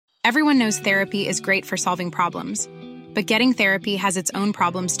Everyone knows therapy is great for solving problems, but getting therapy has its own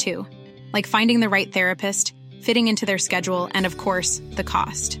problems too, like finding the right therapist, fitting into their schedule, and of course, the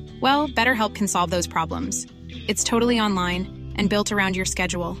cost. Well, BetterHelp can solve those problems. It's totally online and built around your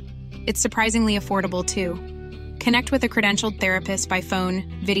schedule. It's surprisingly affordable too. Connect with a credentialed therapist by phone,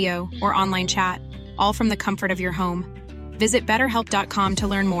 video, or online chat, all from the comfort of your home. Visit BetterHelp.com to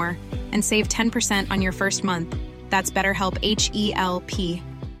learn more and save 10% on your first month. That's BetterHelp, H-E-L-P.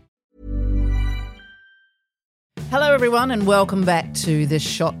 Hello, everyone, and welcome back to the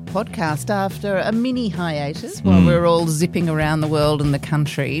Shot podcast after a mini hiatus while we're all zipping around the world and the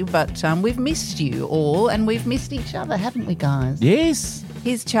country. But we've missed you all and we've missed each other, haven't we, guys? Yes.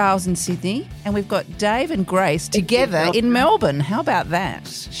 Here's Charles in Sydney, and we've got Dave and Grace together in Melbourne. How about that?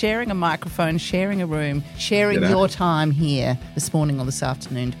 Sharing a microphone, sharing a room, sharing your time here this morning or this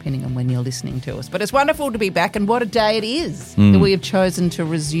afternoon, depending on when you're listening to us. But it's wonderful to be back, and what a day it is that we have chosen to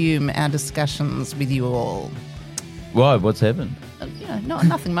resume our discussions with you all. Why? What's happened?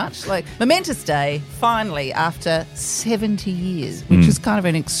 Nothing much. Like, momentous day, finally, after 70 years, which is kind of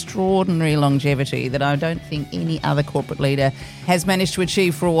an extraordinary longevity that I don't think any other corporate leader has managed to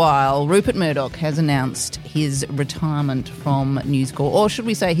achieve for a while. Rupert Murdoch has announced his retirement from News Corp, or should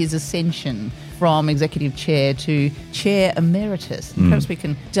we say his ascension from executive chair to chair emeritus. Perhaps we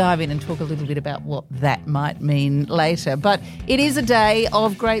can dive in and talk a little bit about what that might mean later. But it is a day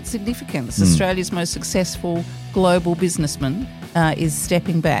of great significance. Australia's most successful global businessman is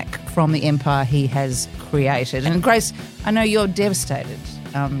stepping back from the empire he has created. And Grace, I know you're devastated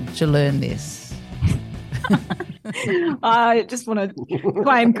to learn this. I just want to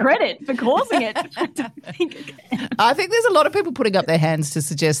claim credit for causing it. I think there's a lot of people putting up their hands to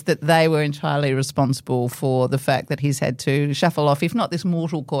suggest that they were entirely responsible for the fact that he's had to shuffle off, if not this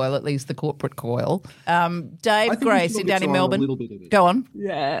mortal coil, at least the corporate coil. Dave, Grace, down in Melbourne. Go on.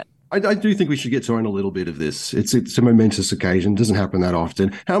 Yeah. I do think we should get to own a little bit of this. It's a momentous occasion. It doesn't happen that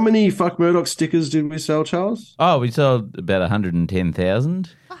often. How many Fuck Murdoch stickers did we sell, Charles? Oh, we sold about 110,000.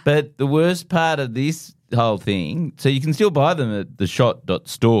 But the worst part of this whole thing, so you can still buy them at the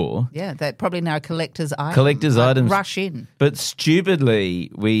shot.store. Yeah, they're probably now collector's items. Collector's items. Rush in. But stupidly,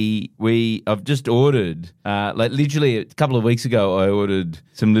 I've just ordered, literally a couple of weeks ago, I ordered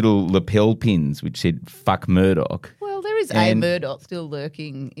some little lapel pins which said Fuck Murdoch. There is a Murdoch still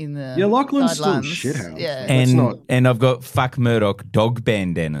lurking in the Lachlan's still a sidelines. shithouse. Yeah. And I've got Fuck Murdoch dog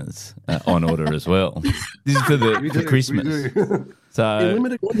bandanas on order as well. This is for Christmas. So in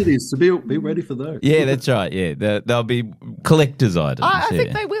limited quantities, so be ready for those. Yeah, that's right. Yeah, they'll be collector's items. I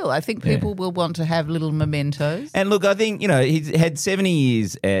think they will. I think people will want to have little mementos. And look, I think, he's had 70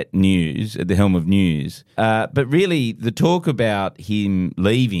 years at News, at the helm of News, but really the talk about him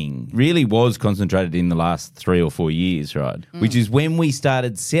leaving really was concentrated in the last 3 or 4 years, right? Which is when we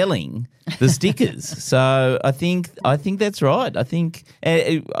started selling the stickers. So I think that's right. I think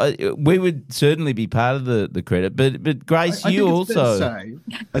we would certainly be part of the credit. But Grace, you also.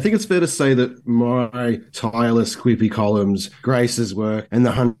 I think it's fair to say that my tireless quippy columns, Grace's work, and the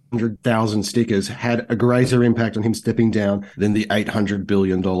 100,000 stickers had a greater impact on him stepping down than the $800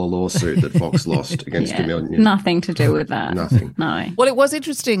 billion lawsuit that Fox lost against Camille. Nothing to do with that. Nothing. No. Well, it was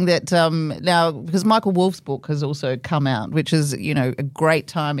interesting that now, because Michael Wolff's book has also come out, which is, a great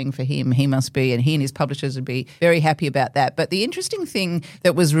timing for him. He must be, and he and his publishers would be very happy about that. But the interesting thing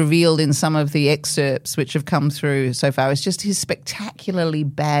that was revealed in some of the excerpts which have come through so far is just his spectacularly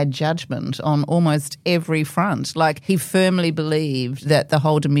bad judgment on almost every front. Like, he firmly believed that the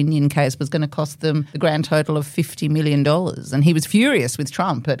whole Dominion case was going to cost them the grand total of $50 million. And he was furious with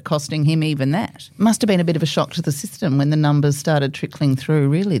Trump at costing him even that. Must have been a bit of a shock to the system when the numbers started trickling through,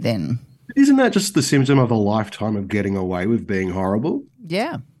 really, then. Isn't that just the symptom of a lifetime of getting away with being horrible?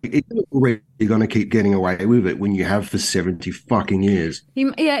 Yeah. You're going to keep getting away with it when you have for 70 fucking years.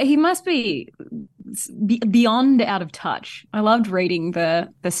 He must be beyond out of touch. I loved reading the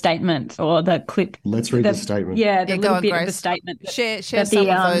statement or the clip. Let's read the statement. Yeah, the little on, bit Grace. of the statement. Share some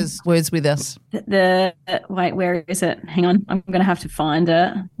of those words with us. Wait, where is it? Hang on. I'm going to have to find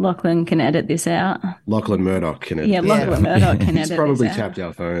it. Lachlan can edit this out. Lachlan Murdoch can edit Lachlan Murdoch can edit It's probably this tapped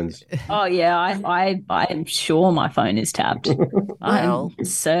our phones. Oh, yeah. I'm sure my phone is tapped. I'm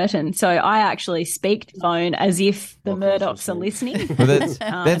certain. So I actually speak to phone as if the Murdochs are listening. Well,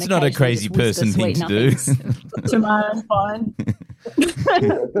 that's not a crazy person thing to do. To my own phone.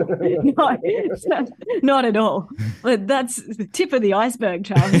 No, not at all. But that's the tip of the iceberg,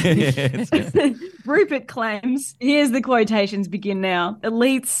 Charles. Rupert claims, here's the quotations begin now,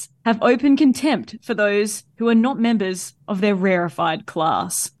 elites have open contempt for those who are not members of their rarefied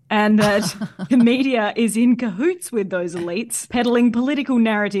class. and that the media is in cahoots with those elites, peddling political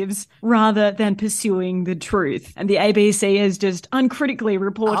narratives rather than pursuing the truth. And the ABC has just uncritically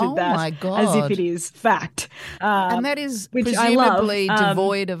reported my that as if God. it is fact. And that is which I love, presumably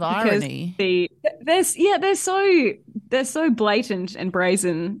devoid of irony. They're so blatant and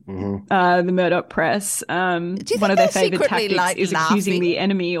brazen. The Murdoch press. One of their favorite tactics is accusing the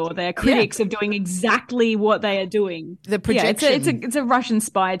enemy or their critics of doing exactly what they are doing. The projection. It's a Russian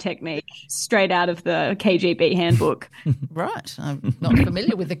spy technique straight out of the KGB handbook. Right. I'm not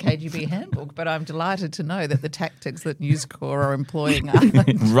familiar with the KGB handbook, but I'm delighted to know that the tactics that News Corps are employing are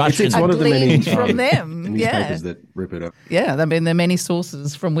Russian. It's one of the many gleaned from them. newspapers that rip it up. Yeah, I mean, there are many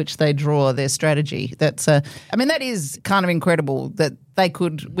sources from which they draw their strategy. That is kind of incredible that they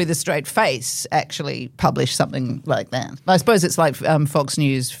could, with a straight face, actually publish something like that. I suppose it's like Fox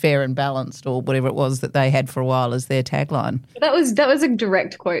News, fair and balanced, or whatever it was that they had for a while as their tagline. That was a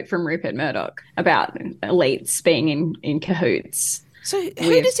direct quote from Rupert Murdoch about elites being in cahoots. So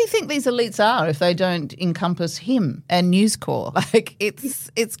who does he think these elites are if they don't encompass him and News Corps? Like,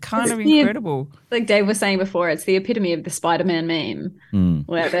 it's kind of incredible. Like Dave was saying before, it's the epitome of the Spider-Man meme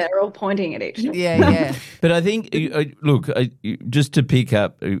where they're all pointing at each other. Yeah. But I think, just to pick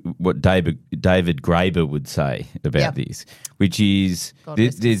up what David Graeber would say about this, which is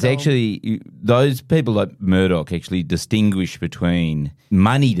there's actually those people like Murdoch actually distinguish between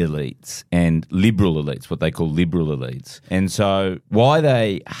moneyed elites and liberal elites, what they call liberal elites. And so why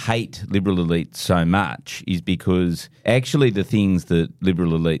they hate liberal elites so much is because actually the things that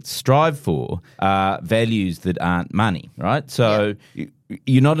liberal elites strive for are values that aren't money, right? So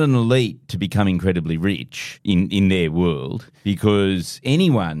you're not an elite to become incredibly rich in their world, because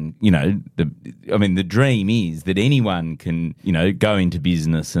anyone, the dream is that anyone can, go into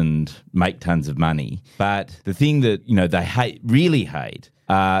business and make tons of money. But the thing that, they really hate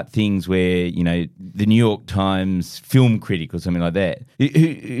are things where, the New York Times film critic or something like that,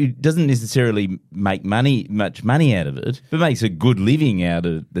 who doesn't necessarily make much money out of it, but makes a good living out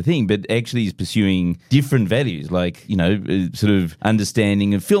of the thing, but actually is pursuing different values, like, sort of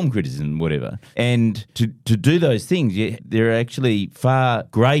understanding of film criticism, whatever. And to do those things, there are actually far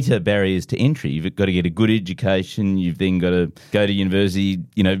greater barriers to entry. You've got to get a good education. You've then got to go to university,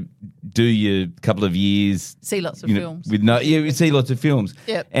 do your couple of years. See lots of films. See lots of films.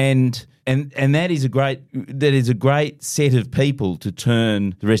 Yep. And that is a great set of people to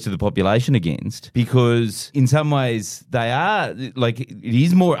turn the rest of the population against, because in some ways they are, like, it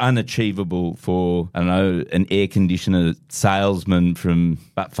is more unachievable for, I don't know, an air conditioner salesman from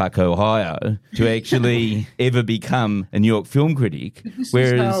buttfuck Ohio to actually ever become a New York film critic,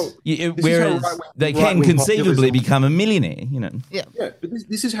 whereas they can conceivably become a millionaire, Yeah, but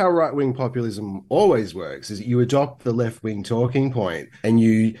this is how right-wing populism always works, is you adopt the left-wing talking point and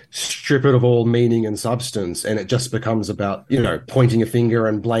you strip it of all meaning and substance, and it just becomes about, pointing a finger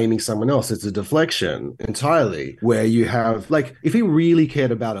and blaming someone else. It's a deflection entirely, where you have, like, if he really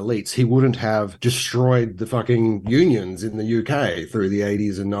cared about elites, he wouldn't have destroyed the fucking unions in the UK through the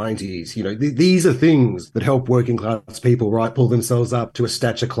 80s and 90s. These are things that help working class people, right, pull themselves up to a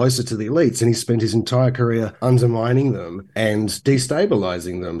stature closer to the elites, and he spent his entire career undermining them and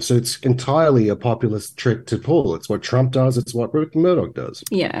destabilizing them. So it's entirely a populist trick to pull. It's what Trump does. It's what Rupert Murdoch does.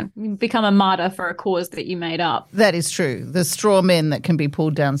 Yeah, become a martyr for a cause that you made up. That is true. The straw men that can be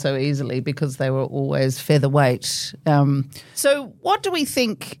pulled down so easily because they were always featherweight. So what do we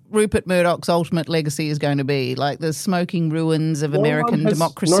think Rupert Murdoch's ultimate legacy is going to be? Like the smoking ruins of American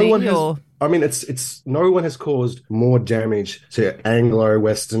democracy? It's no one has caused more damage to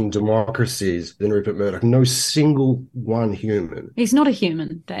Anglo-Western democracies than Rupert Murdoch. No single one human. He's not a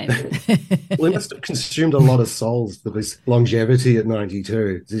human, Dave. Well, he must have consumed a lot of souls for his longevity at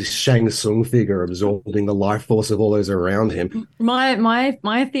 92. This Shang Tsung figure absorbing the life force of all those around him.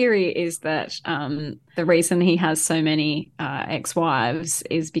 My theory is that the reason he has so many ex-wives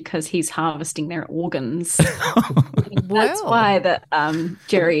is because he's harvesting their organs. That's why that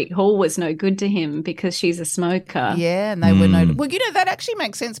Jerry Hall was no good to him, because she's a smoker. Yeah, and they were no. Well, that actually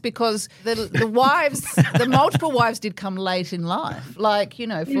makes sense, because the wives, the multiple wives, did come late in life. Like, for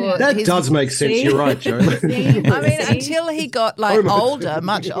that does make sense. You're right, Joe. Until he got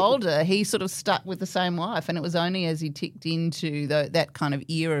much older, he sort of stuck with the same wife, and it was only as he ticked into that kind of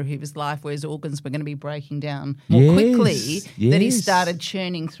era of his life where his organs were going to be breaking down more quickly that he started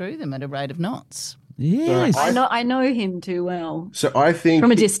churning through them at a rate of knots. Yes. I know him too well. So I think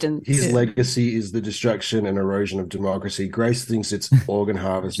from a distance, his legacy is the destruction and erosion of democracy. Grace thinks it's organ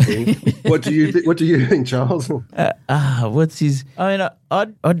harvesting. What do you think, Charles? What's his? I mean,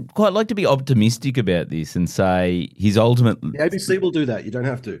 I'd quite like to be optimistic about this and say his ultimate. The ABC will do that. You don't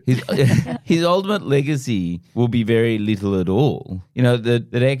have to. His ultimate legacy will be very little at all. You know,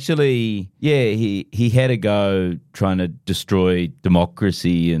 that actually, he had a go trying to destroy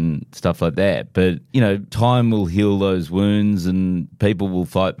democracy and stuff like that. But, you know, time will heal those wounds and people will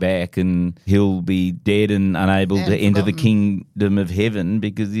fight back and he'll be dead and unable to enter the kingdom of heaven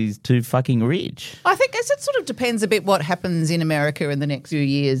because he's too fucking rich. I think it sort of depends a bit what happens in America in the next few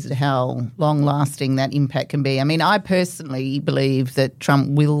years, how long-lasting that impact can be. I mean, I personally believe that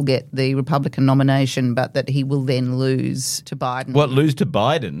Trump will get the Republican nomination, but that he will then lose to Biden. What, lose to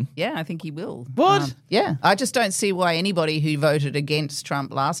Biden? Yeah, I think he will. What? Yeah. I just don't see why anybody who voted against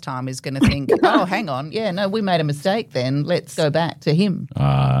Trump last time is going to think, oh, hang on, we made a mistake then. Let's go back to him.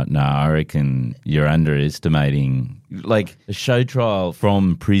 No, I reckon you're underestimating. Like a show trial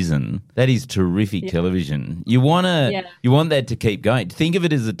from prison, that is terrific television. You want that to keep going. Think of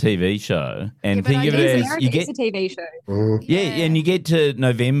it as a TV show, and think of it as it's a TV show. And you get to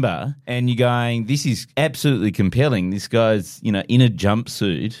November, and you're going, this is absolutely compelling. This guy's, in a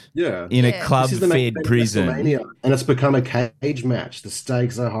jumpsuit, in a club-fed prison, and it's become a cage match. The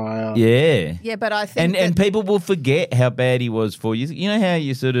stakes are higher. Yeah, but I think and people will forget how bad he was for you. You know how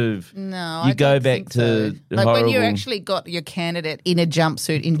you sort of you go back to like horrible. When you actually got your candidate in a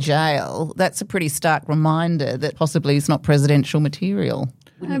jumpsuit in jail, that's a pretty stark reminder that possibly it's not presidential material.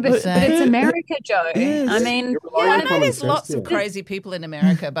 No, but it's America, Joe. Yes. I mean, I know there's lots of crazy people in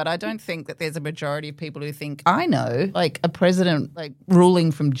America, but I don't think that there's a majority of people who think, I know, like a president like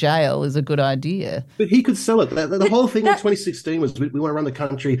ruling from jail is a good idea. But he could sell it. The whole thing in 2016 was we want to run the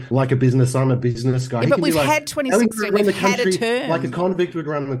country like a business. I'm a business guy. Yeah, but we've had 2016. We've had a term. Like a convict would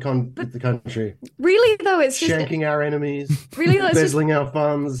run the country. Really, though, it's just shanking our enemies, really, though, embezzling our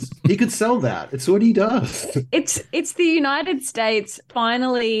funds. He could sell that. It's what he does. It's the United States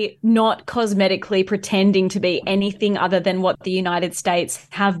finally not cosmetically pretending to be anything other than what the United States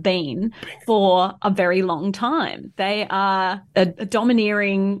have been for a very long time. They are a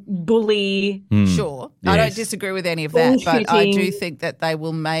domineering bully. Sure. Yes. I don't disagree with any of that, but I do think that they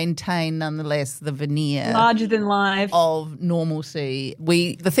will maintain nonetheless the veneer larger than life of normalcy.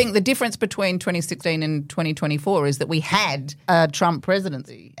 The difference between 2016 and 2024 is that we had a Trump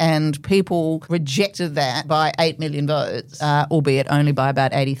presidency and people rejected that by 8 million votes, albeit only by about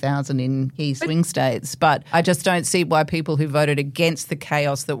 80,000 in key swing states. But I just don't see why people who voted against the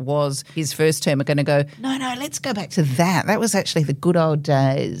chaos that was his first term are going to go, no, let's go back to that. That was actually the good old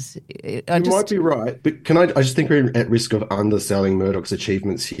days. You might be right, but I just think we're at risk of underselling Murdoch's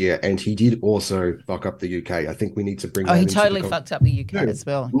achievements here, and he did also fuck up the UK. I think we need to bring that he into totally fucked up the UK as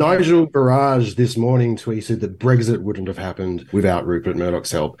well. Nigel Farage this morning tweeted that Brexit wouldn't have happened without Rupert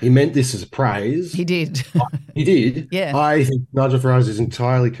Murdoch's help. He meant this as praise. He did. He did? Yeah. I think Nigel Farage is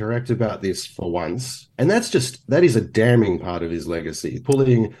entirely correct about this for once. And that is a damning part of his legacy.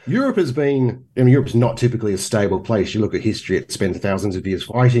 Europe's not typically a stable place. You look at history, it spent thousands of years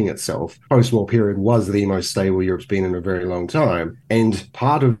fighting itself. Post-war period was the most stable Europe's been in a very long time. And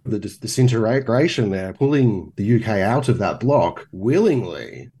part of the disintegration there, pulling the UK out of that bloc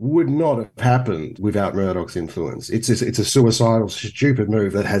willingly, would not have happened without Murdoch's influence. It's a suicidal, stupid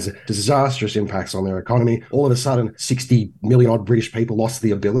move that has disastrous impacts on their economy. All of a sudden, 60 million odd British people lost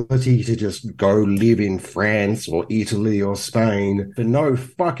the ability to just go live in France or Italy or Spain for no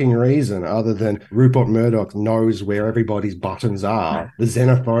fucking reason other than Rupert Murdoch knows where everybody's buttons are, the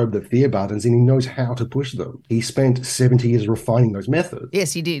xenophobe, the fear buttons, and he knows how to push them. He spent 70 years refining those methods.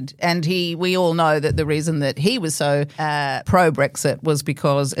 Yes, he did. And we all know that the reason that he was so pro-Brexit was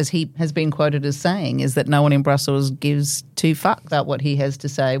because, as he has been quoted as saying, is that no one in Brussels gives two fucks about what he has to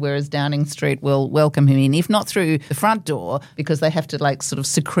say, whereas Downing Street will welcome him in, if not through the front door, because they have to sort of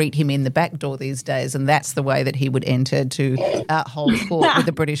secrete him in the back door these days, and that's the way that he would enter to hold court with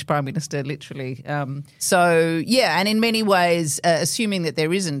the British Prime Minister, literally. And in many ways, assuming that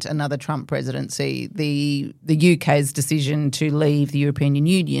there isn't another Trump presidency, the UK's decision to leave the European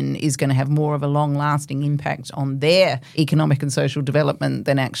Union is going to have more of a long-lasting impact on their economic and social development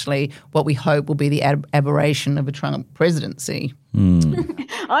than actually what we hope will be the aberration of a Trump presidency.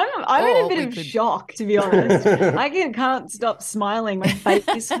 I'm in a bit of shock, to be honest. I can't stop smiling. My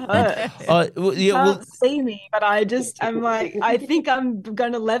face hurts. You can't see me, but I'm like, I think I'm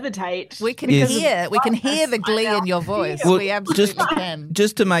going to levitate. We can hear the glee in your voice. Well, we absolutely can.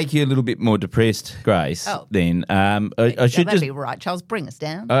 Just to make you a little bit more depressed, Grace. Then I should that'd be right, Charles. Bring us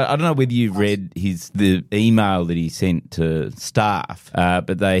down. I don't know whether you've read the email that he sent to staff,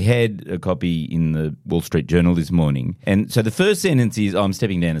 but they had a copy in the Wall Street Journal this morning, and so the first sentence is, I'm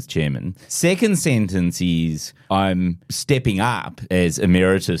stepping down as chairman. Second sentence is, I'm stepping up as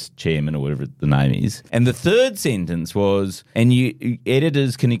emeritus chairman, or whatever the name is. And the third sentence was, and you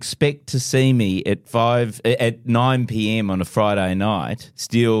editors can expect to see me at 9 p.m. on a Friday night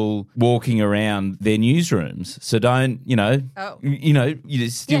still walking around their newsrooms. So don't, you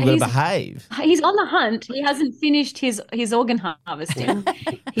still got to behave. He's on the hunt. He hasn't finished his organ harvesting.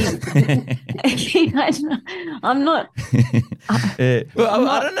 I'm not... Well,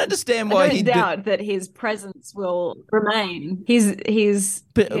 I don't understand why he doubt that his presence will remain. He's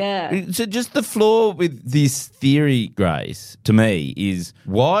So just the flaw with this theory, Grace, to me, is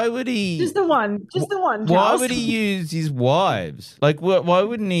why would he... Just the one, Charles. Why would he use his wives? Like, why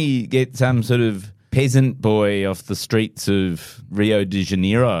wouldn't he get some sort of peasant boy off the streets of Rio de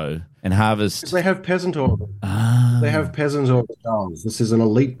Janeiro and harvest? They have peasant organs. They have peasant organs, Charles. This is an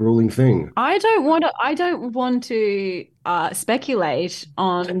elite ruling thing. I don't want to speculate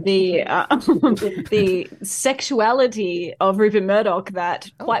on the sexuality of Rupert Murdoch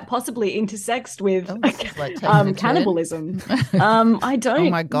that quite possibly intersexed with cannibalism. I don't. Oh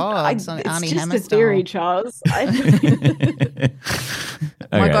my God! It's just a theory, Charles.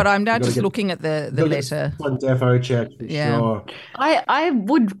 Oh my God, I'm now just looking at the letter. One defo check, sure. I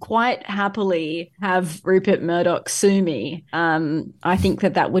would quite happily have Rupert Murdoch sue me. I think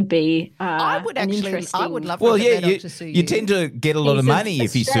that would be I would love Rupert Murdoch to sue you. You tend to get a lot of money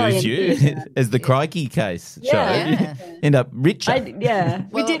if he sues you, as the Crikey case showed. End up richer.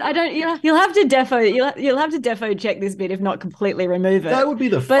 You'll have to defo check this bit, if not completely remove it. That would be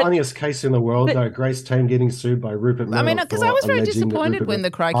the funniest case in the world, though. Grace Tame getting sued by Rupert Murdoch. I mean, because I was very disappointed when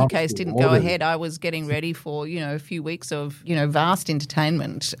the Crikey case didn't go ahead. I was getting ready for, a few weeks of, vast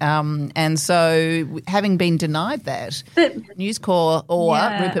entertainment. And so having been denied that, News Corp or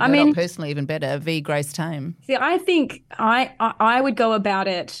Rupert Murdoch personally, even better, v. Grace Tame. See, I think I would go about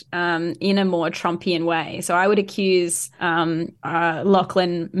it in a more Trumpian way. So I would accuse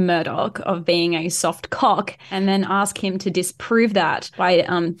Lachlan Murdoch of being a soft cock and then ask him to disprove that by,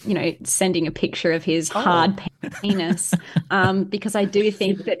 sending a picture of his hard penis, because I do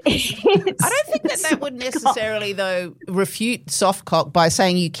think that I don't think that would necessarily, though, refute soft cock by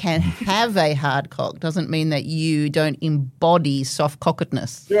saying you can have a hard cock. Doesn't mean that you don't embody soft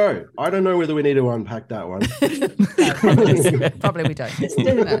cockedness. Joe, I don't know whether we need to unpack that one. Probably we don't.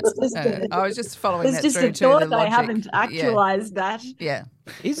 I was just following that through to the logic. It's just a thought. I haven't actualised that. Yeah.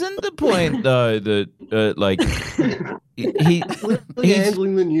 Isn't the point, though, that, he's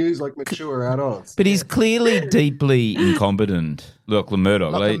handling the news like mature adults. But he's clearly deeply incompetent, Lachlan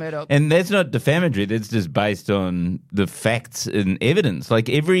Murdoch. And that's not defamatory. That's just based on the facts and evidence. Like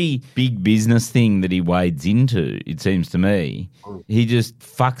every big business thing that he wades into, it seems to me, he just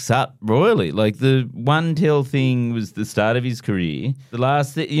fucks up royally. Like the One Tell thing was the start of his career. The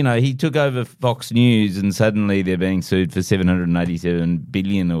last, he took over Fox News and suddenly they're being sued for 787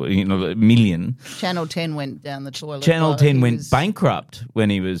 billion or million. Channel 10 went down the toilet. Channel 10 went bankrupt when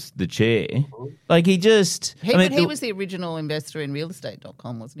he was the chair. Like he just... He was the original investor in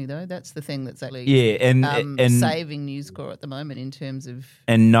realestate.com, wasn't he, though? That's the thing that's actually and saving News Corp at the moment in terms of...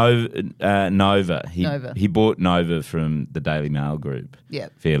 And Nova. He bought Nova from the Daily Mail Group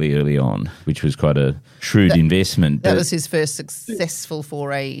fairly early on, which was quite a shrewd investment. That was his first successful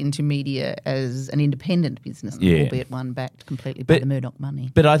foray into media as an independent business, albeit one backed completely by the Murdoch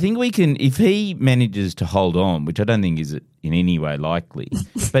money. But I think we can, if he manages to hold on, which I don't think is in any way likely,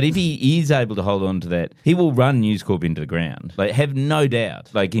 but if he is able to hold on to that, he will run News Corp into the ground. Like, have no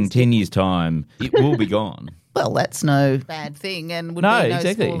doubt. Like, in 10 years' time, it will be gone. Well, that's no bad thing and would be no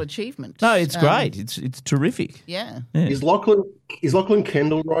small achievement. No, it's great. It's terrific. Yeah. Is Lachlan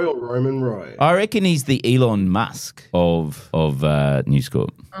Kendall Roy or Roman Roy? I reckon he's the Elon Musk of News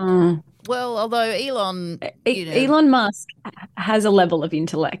Corp. Well, although Elon Musk has a level of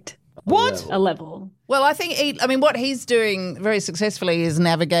intellect. What? A level. Well, I think what he's doing very successfully is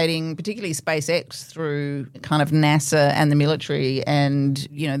navigating particularly SpaceX through kind of NASA and the military, and,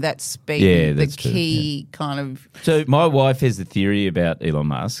 that's been the key kind of... So my wife has a theory about Elon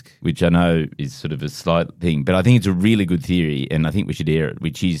Musk, which I know is sort of a slight thing, but I think it's a really good theory, and I think we should air it,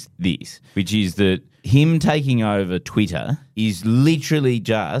 which is that him taking over Twitter is literally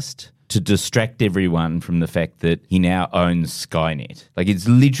just to distract everyone from the fact that he now owns Skynet. Like, it's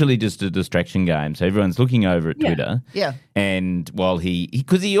literally just a distraction game. So everyone's looking over at Twitter. Yeah. And while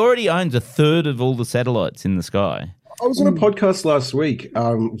because he already owns a third of all the satellites in the sky. I was on a podcast last week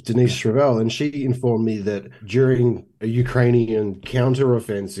with Denise Schravel, and she informed me that during a Ukrainian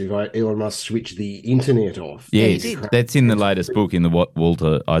counteroffensive, Elon Musk switched the internet off. Yes, that's in the latest book, in the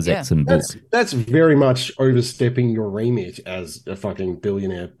Walter Isaacson book. That's very much overstepping your remit as a fucking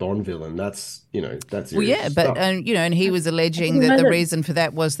billionaire Bond villain. That's but and he was alleging that the reason for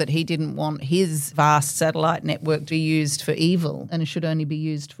that was that he didn't want his vast satellite network to be used for evil, and it should only be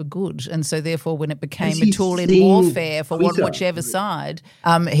used for good. And so therefore, when it became a tool in warfare for whichever side,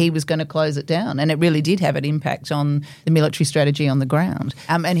 he was going to close it down. And it really did have an impact on the military strategy on the ground.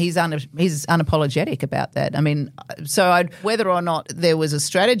 And he's unapologetic about that. I mean, whether or not there was a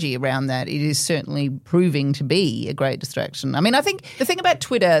strategy around that, it is certainly proving to be a great distraction. I mean, I think the thing about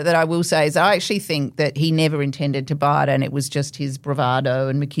Twitter that I will say is I actually think that he never intended to buy it, and it was just his bravado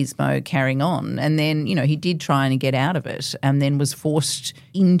and machismo carrying on. And then, he did try and get out of it, and then was forced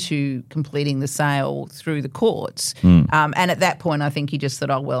into completing the sale through the courts. And at that point, I think he just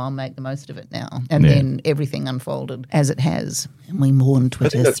thought, I'll make the most of it now. And then everything unfolded as it has. And we mourn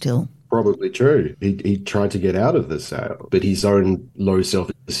Twitter still. Probably true. He tried to get out of the sale, but his own low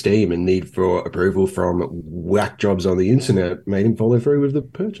self-esteem and need for approval from whack jobs on the internet made him follow through with the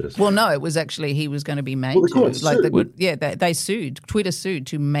purchase. Well, no, it was actually he was going to be made they sued. Twitter sued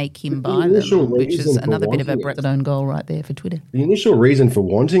to make him buy them, which is another bit of a Brett's own goal right there for Twitter. The initial reason for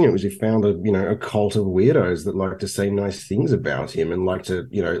wanting it was he found a cult of weirdos that like to say nice things about him and like to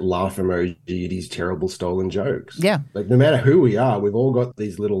laugh emoji at his terrible stolen jokes. Yeah, like no matter who we are, we've all got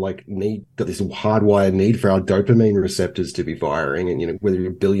these little got this hardwired need for our dopamine receptors to be firing, and whether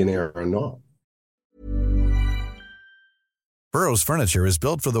you're a billionaire or not. Burrow's furniture is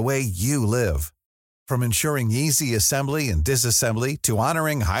built for the way you live. From ensuring easy assembly and disassembly to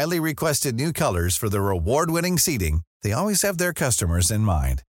honoring highly requested new colors for their award-winning seating, they always have their customers in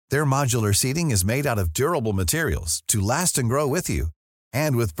mind. Their modular seating is made out of durable materials to last and grow with you.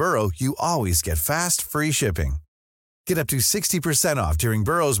 And with Burrow, you always get fast, free shipping. Get up to 60% off during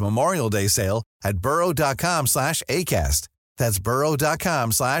Burrow's Memorial Day sale at burrow.com/ACAST. That's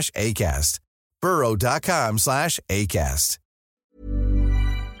burrow.com/ACAST. burrow.com/ACAST.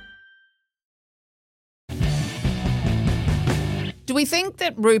 Do we think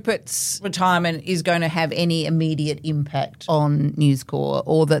that Rupert's retirement is going to have any immediate impact on News Corp,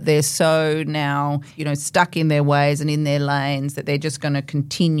 or that they're so now, stuck in their ways and in their lanes that they're just going to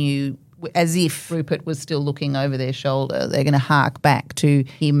continue as if Rupert was still looking over their shoulder? They're going to hark back to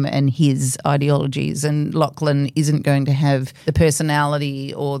him and his ideologies, and Lachlan isn't going to have the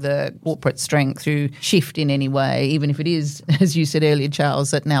personality or the corporate strength to shift in any way, even if it is, as you said earlier, Charles,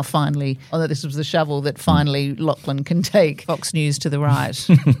 that now finally, although this was the shovel, that finally Lachlan can take Fox News to the right.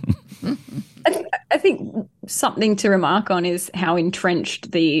 I think something to remark on is how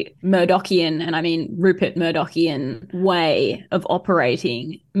entrenched the Murdochian, and I mean Rupert Murdochian, way of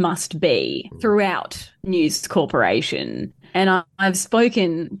operating must be throughout News Corporation. And I've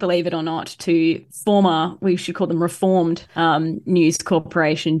spoken, believe it or not, to former, we should call them reformed News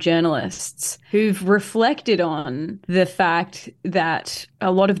Corporation journalists who've reflected on the fact that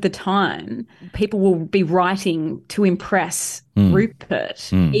a lot of the time people will be writing to impress Rupert,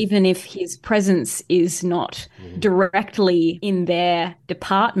 even if his presence is not directly in their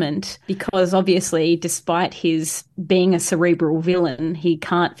department, because obviously, despite his being a cerebral villain, he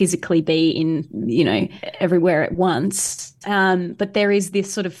can't physically be in, everywhere at once. But there is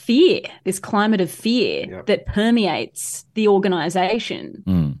this sort of fear, this climate of fear that permeates the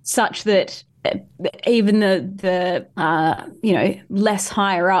organisation, such that even the less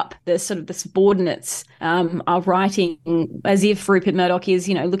higher up, the sort of the subordinates are writing as if Rupert Murdoch is,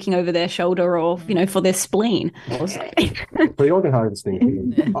 looking over their shoulder or, for their spleen. For the organised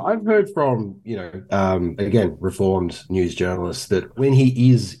thing, I've heard from, again, reformed news journalists that when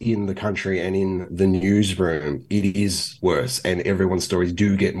he is in the country and in the newsroom, it is worse, and everyone's stories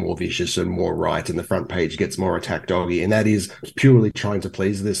do get more vicious and more right, and the front page gets more attack doggy, and that is purely trying to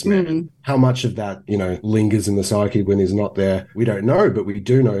please this man. How much much of that, lingers in the psyche when he's not there, we don't know, but we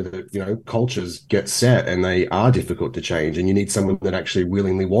do know that, cultures get set and they are difficult to change, and you need someone that actually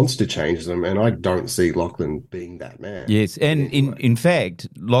willingly wants to change them. And I don't see Lachlan being that man. Yes, and in fact,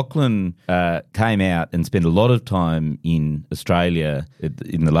 Lachlan came out and spent a lot of time in Australia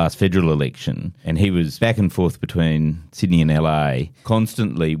in the last federal election, and he was back and forth between Sydney and LA,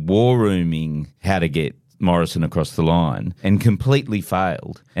 constantly war rooming how to get Morrison across the line, and completely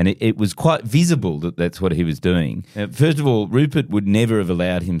failed. And it was quite visible that that's what he was doing. First of all, Rupert would never have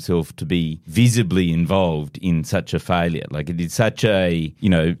allowed himself to be visibly involved in such a failure. Like, it is such a,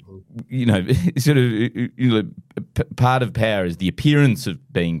 sort of part of power is the appearance of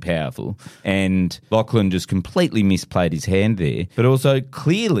being powerful, and Lachlan just completely misplayed his hand there. But also,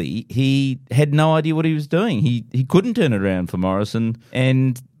 clearly, he had no idea what he was doing. He couldn't turn it around for Morrison,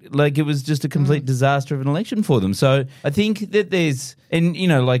 and it was just a complete disaster of an election for them. So I think that there's, and,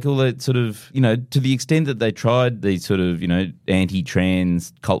 all that sort of, to the extent that they tried these sort of,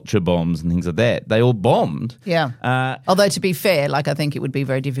 anti-trans culture bombs and things like that, they all bombed. Yeah. Although, to be fair, I think it would be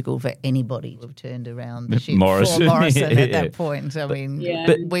very difficult for anybody to have turned around the ship Morrison. for Morrison at that point. I mean,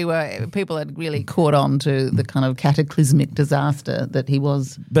 people had really caught on to the kind of cataclysmic disaster that he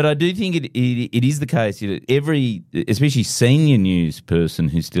was. But I do think it is the case, every, especially senior news person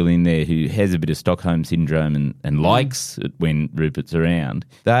who's still in there, who has a bit of Stockholm syndrome and likes it when Rupert's around,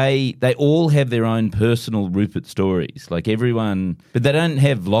 they all have their own personal Rupert stories, like everyone, but they don't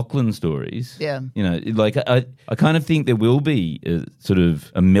have Lachlan stories. Yeah. I kind of think there will be a sort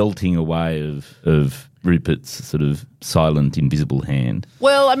of a melting away of Rupert's sort of silent, invisible hand.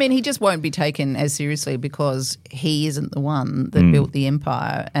 Well, I mean, he just won't be taken as seriously because he isn't the one that built the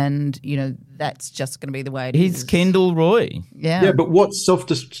empire, and, that's just going to be the way it is. He's Kendall Roy. Yeah. Yeah, but what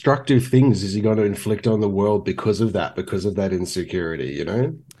self-destructive things is he going to inflict on the world because of that insecurity,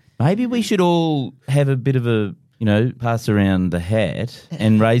 Maybe we should all have a bit of a, pass around the hat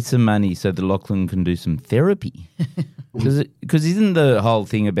and raise some money so that Lachlan can do some therapy. Because isn't the whole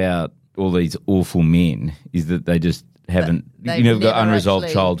thing about all these awful men is that they just haven't, got unresolved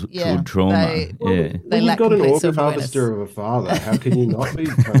childhood trauma. You've got an organ harvester of a father. How can you not be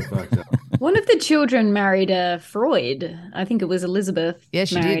kind of fucked up? One of the children married Freud. I think it was Elizabeth. Yeah,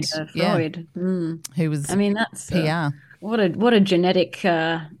 she married did. Freud. Yeah. Who was? I mean, that's PR. What a genetic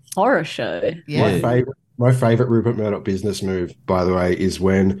horror show. Yeah. My favorite Rupert Murdoch business move, by the way, is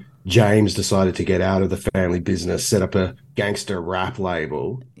when James decided to get out of the family business, set up a gangster rap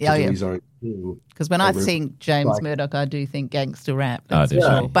label to do his own thing. Because when I think James Murdoch, I do think gangster rap. That's for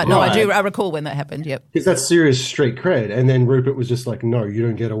sure. But no, I recall when that happened, yep. Because that's serious street cred. And then Rupert was just like, no, you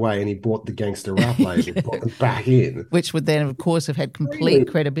don't get away. And he bought the gangster rap label, brought them back in. Which would then, of course, have had complete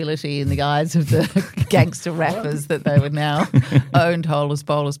credibility in the eyes of the gangster rappers that they were now owned whole as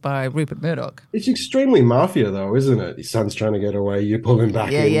bolus by Rupert Murdoch. It's extremely mafia, though, isn't it? His son's trying to get away. You pull him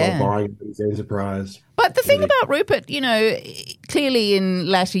back in while buying his enterprise. But the thing about Rupert, clearly in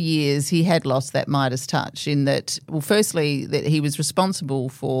latter years he had lost that Midas touch in that, well, firstly, that he was responsible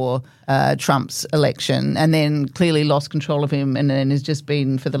for Trump's election and then clearly lost control of him and then has just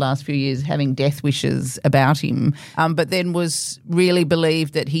been for the last few years having death wishes about him, but then was really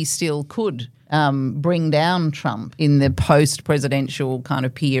believed that he still could bring down Trump in the post-presidential kind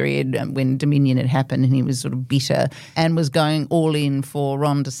of period when Dominion had happened and he was sort of bitter and was going all in for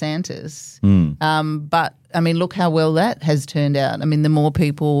Ron DeSantis. But I mean, look how well that has turned out. I mean, the more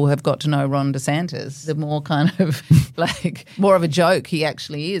people have got to know Ron DeSantis, the more kind of more of a joke he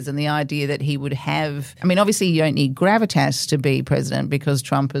actually is. And the idea that he would have, I mean, obviously you don't need gravitas to be president because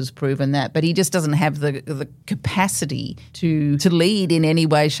Trump has proven that, but he just doesn't have the capacity to lead in any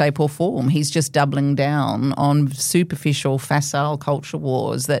way, shape or form. He's just doubling down on superficial, facile culture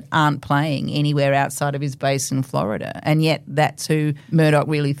wars that aren't playing anywhere outside of his base in Florida. And yet that's who Murdoch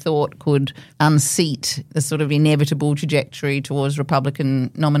really thought could unseat the sort of inevitable trajectory towards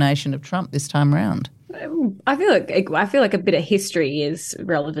Republican nomination of Trump this time around. I feel like a bit of history is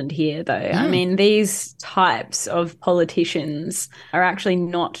relevant here, though. I mean, these types of politicians are actually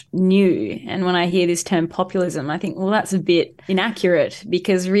not new. And when I hear this term populism, I think, well, that's a bit inaccurate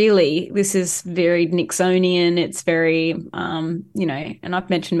because really this is very Nixonian. It's very, and I've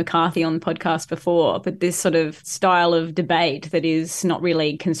mentioned McCarthy on the podcast before, but this sort of style of debate that is not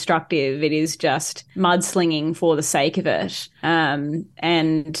really constructive. It is just mudslinging for the sake of it.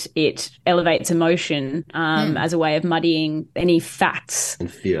 And it elevates emotion emotion as a way of muddying any facts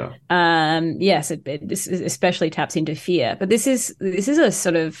and fear. Yes, this especially taps into fear. But this is a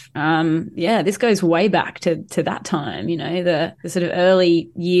sort of this goes way back to that time. You know, the sort of early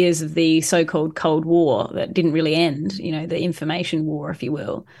years of the so-called Cold War that didn't really end. You know, the information war, if you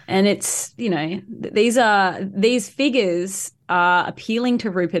will. And it's, you know, these figures are appealing to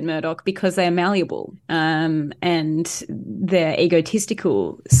Rupert Murdoch because they're malleable and they're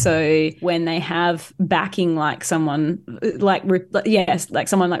egotistical. So when they have backing like someone like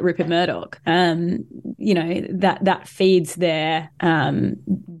someone like Rupert Murdoch, you know, that feeds their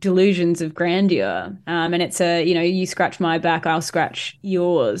delusions of grandeur. And it's a, you know, you scratch my back, I'll scratch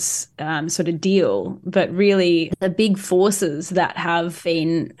yours sort of deal. But really, the big forces that have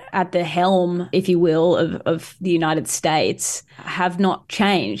been at the helm, if you will, of the United States have not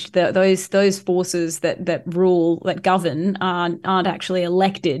changed. Those forces that rule, that govern, aren't actually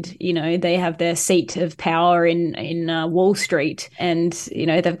elected. You know, they have their seat of power in Wall Street, and you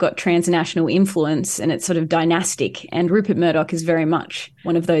know, they've got transnational influence, and it's sort of dynastic. And Rupert Murdoch is very much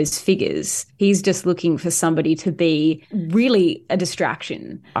one of those figures. He's just looking for somebody to be really a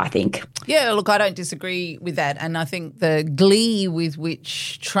distraction, I think. Yeah, look, I don't disagree with that. And I think the glee with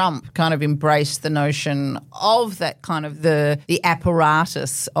which Trump kind of embraced the notion of that kind of the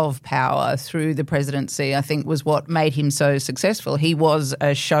apparatus of power through the presidency, I think, was what made him so successful. He was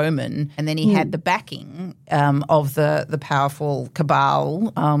a showman, and then he had the backing of the powerful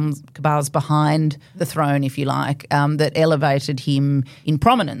cabals behind the throne, if you like, that elevated him in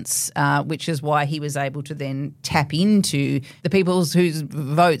prominence, which is why he was able to then tap into the people whose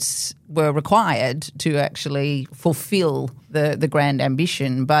votes were required to actually fulfill the grand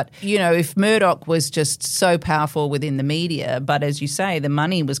ambition. But, you know, if Murdoch was just so powerful within the media, but as you say, the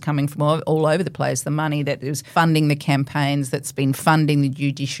money was coming from all over the place, the money that was funding the campaigns, that's been funding the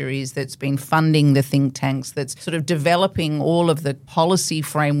judiciaries, that's been funding the think tanks, that's sort of developing all of the policy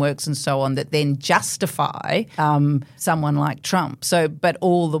frameworks and so on that then justify someone like Trump. So, but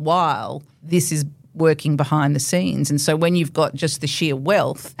all the while, this is working behind the scenes. And so when you've got just the sheer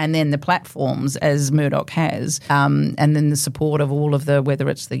wealth and then the platforms, as Murdoch has, and then the support of all of the, whether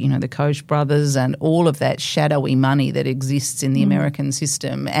it's the, you know, the Koch brothers and all of that shadowy money that exists in the American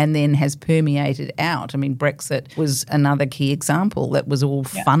system and then has permeated out. I mean, Brexit was another key example that was all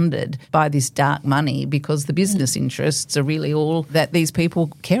funded by this dark money because the business interests are really all that these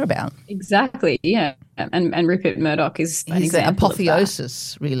people care about. Exactly, yeah. And Rupert Murdoch is he's the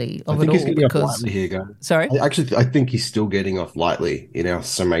apotheosis, really, of it all. He's getting off lightly here, guys. Sorry? I think he's still getting off lightly in our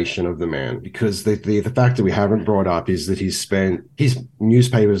summation of the man, because the fact that we haven't brought up is that his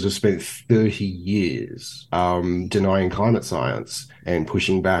newspapers have spent 30 years denying climate science and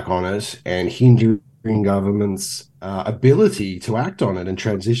pushing back on it and hindering governments' ability to act on it and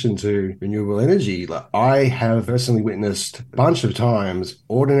transition to renewable energy. Like, I have personally witnessed a bunch of times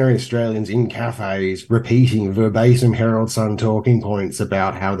ordinary Australians in cafes repeating verbatim Herald Sun talking points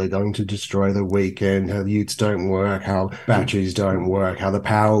about how they're going to destroy the weekend, how the utes don't work, how batteries don't work, how the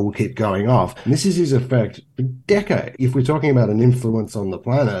power will keep going off. And this is his effect for decades. If we're talking about an influence on the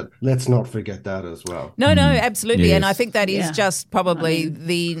planet, let's not forget that as well. No, absolutely. Yes. And I think that is just probably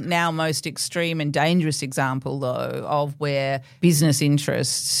the now most extreme and dangerous example, though, of where business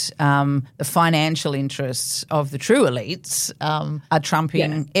interests, the financial interests of the true elites are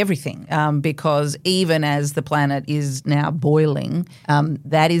trumping everything, because even as the planet is now boiling,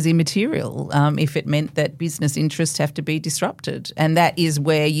 that is immaterial if it meant that business interests have to be disrupted. And that is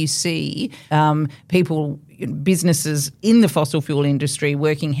where you see businesses in the fossil fuel industry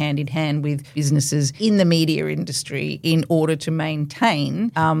working hand in hand with businesses in the media industry in order to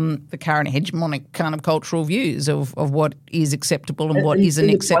maintain the current hegemonic kind of cultural views of what is acceptable and what isn't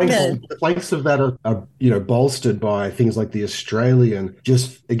acceptable. The flanks of that are bolstered by things like The Australian,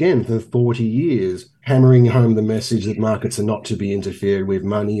 just again for 40 years, hammering home the message that markets are not to be interfered with.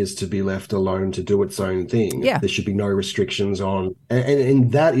 Money is to be left alone to do its own thing. Yeah. There should be no restrictions on,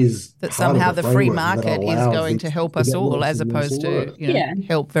 and that is that somehow the free market is going to help us all, as opposed to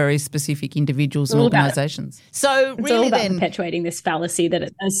help very specific individuals and organisations. So it's really, all about then perpetuating this fallacy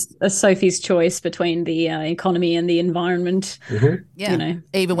that it's a Sophie's choice between the economy and the environment. Mm-hmm. Yeah,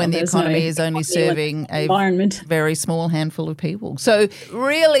 even when the economy is only serving a very small handful of people. So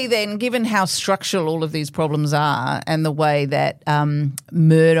really, then, given how structural all of these problems are and the way that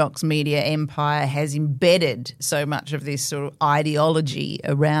Murdoch's media empire has embedded so much of this sort of ideology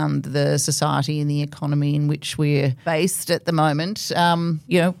around the society and the economy in which we're based at the moment.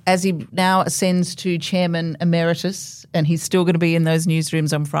 As he now ascends to chairman emeritus and he's still going to be in those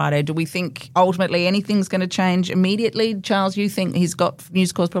newsrooms on Friday, do we think ultimately anything's going to change immediately? Charles, you think News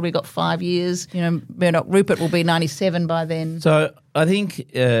Corp's probably got 5 years? Rupert will be 97 by then. So I think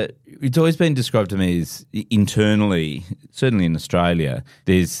it's always been described to me as internally, certainly in Australia,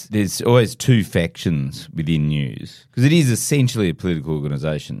 there's always two factions within news because it is essentially a political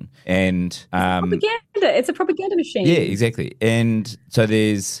organisation. And It's a propaganda machine. Yeah, exactly. And so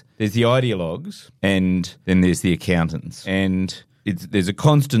there's the ideologues and then there's the accountants. And there's a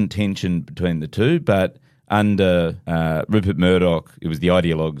constant tension between the two, but under Rupert Murdoch, it was the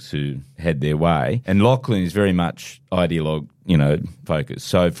ideologues who had their way. And Lachlan is very much ideologue, focused.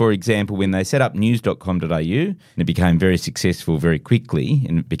 So, for example, when they set up news.com.au, and it became very successful very quickly,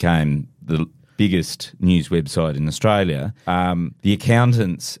 and it became the biggest news website in Australia, the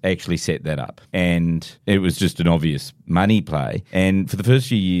accountants actually set that up. And it was just an obvious money play. And for the first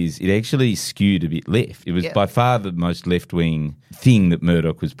few years, it actually skewed a bit left. It was by far the most left-wing thing that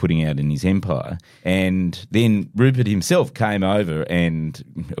Murdoch was putting out in his empire. And then Rupert himself came over and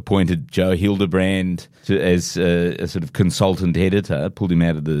appointed Joe Hildebrand as a sort of consultant editor, pulled him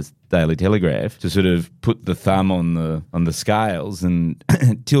out of the Daily Telegraph to sort of put the thumb on the scales and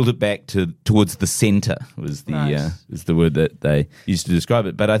tilt it back towards the centre was the word that they used to describe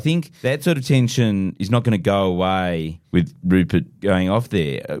it. But I think that sort of tension is not going to go away with Rupert going off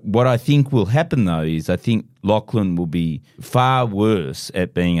there. What I think will happen though is I think Lachlan will be far worse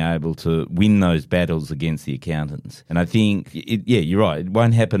at being able to win those battles against the accountants. And I think, you're right, it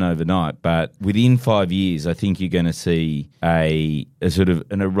won't happen overnight, but within 5 years, I think you're going to see a sort of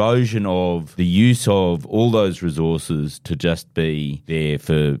an erosion of the use of all those resources to just be there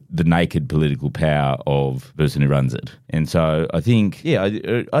for the naked political power of the person who runs it. And so I think,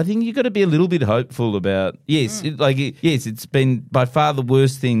 I think you've got to be a little bit hopeful about, it's been by far the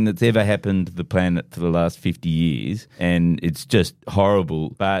worst thing that's ever happened to the planet for the last 50 years, and it's just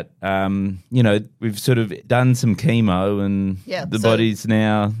horrible. But, we've sort of done some chemo and the body's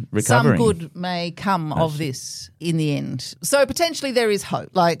now recovering. Some good may come of this in the end. So potentially there is hope.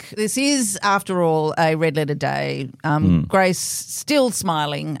 Like, this is, after all, a red letter day. Grace still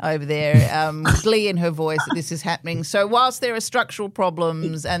smiling over there, glee in her voice that this is happening. So whilst there are structural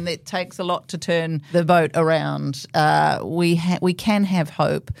problems and it takes a lot to turn the boat around, we can have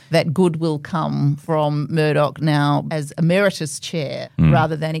hope that good will come from Murdoch now as emeritus chair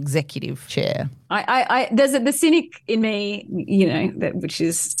rather than executive chair. There's the cynic in me, which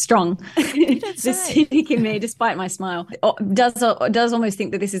is strong. The cynic in me, despite my smile, does almost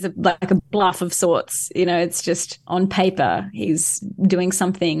think that this is like a bluff of sorts. It's just on paper he's doing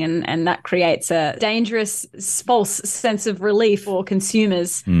something, and that creates a dangerous, false sense of relief for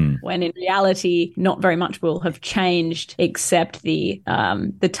consumers. When in reality, not very much will have changed except the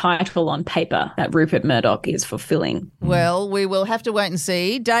title on paper that Rupert Murdoch is fulfilling. Well, we will have to wait and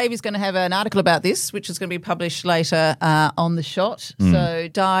see. Dave is going to have an article about this, which is going to be published later on The Shot. So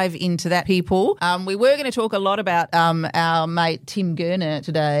dive into that, people. We were going to talk a lot about our mate Tim Gurner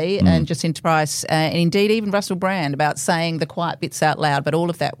today and Jacinta Price and indeed even Russell Brand about saying the quiet bits out loud, but all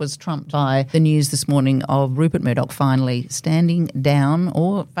of that was trumped by the news this morning of Rupert Murdoch finally standing down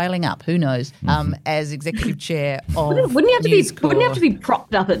or failing up, who knows, as executive chair of Wouldn't he have to be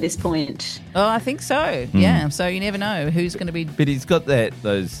propped up at this point? Oh, I think so. Yeah. So you never know who's going to be. But he's got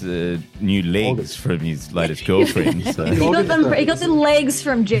those new legs from his latest girlfriend. So. He got the legs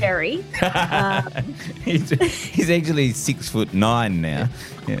from Jerry. He's actually 6'9" now.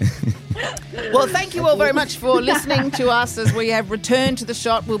 Yeah. Well, thank you all very much for listening to us as we have returned to The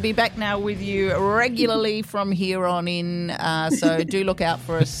Shot. We'll be back now with you regularly from here on in. So do look out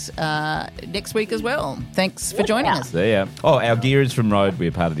for us next week as well. Thanks for joining us. There you are. Oh, our gear is from Rode.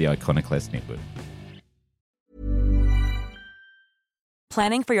 We're part of the Iconoclast Network.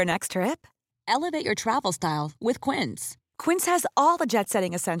 Planning for your next trip? Elevate your travel style with Quince. Quince has all the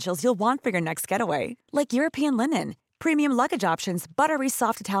jet-setting essentials you'll want for your next getaway, like European linen, premium luggage options, buttery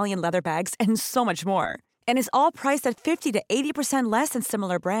soft Italian leather bags, and so much more. And is all priced at 50 to 80% less than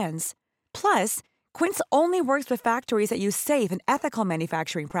similar brands. Plus, Quince only works with factories that use safe and ethical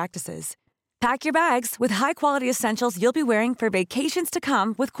manufacturing practices. Pack your bags with high-quality essentials you'll be wearing for vacations to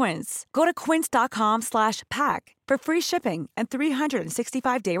come with Quince. Go to quince.com/pack for free shipping and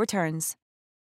 365-day returns.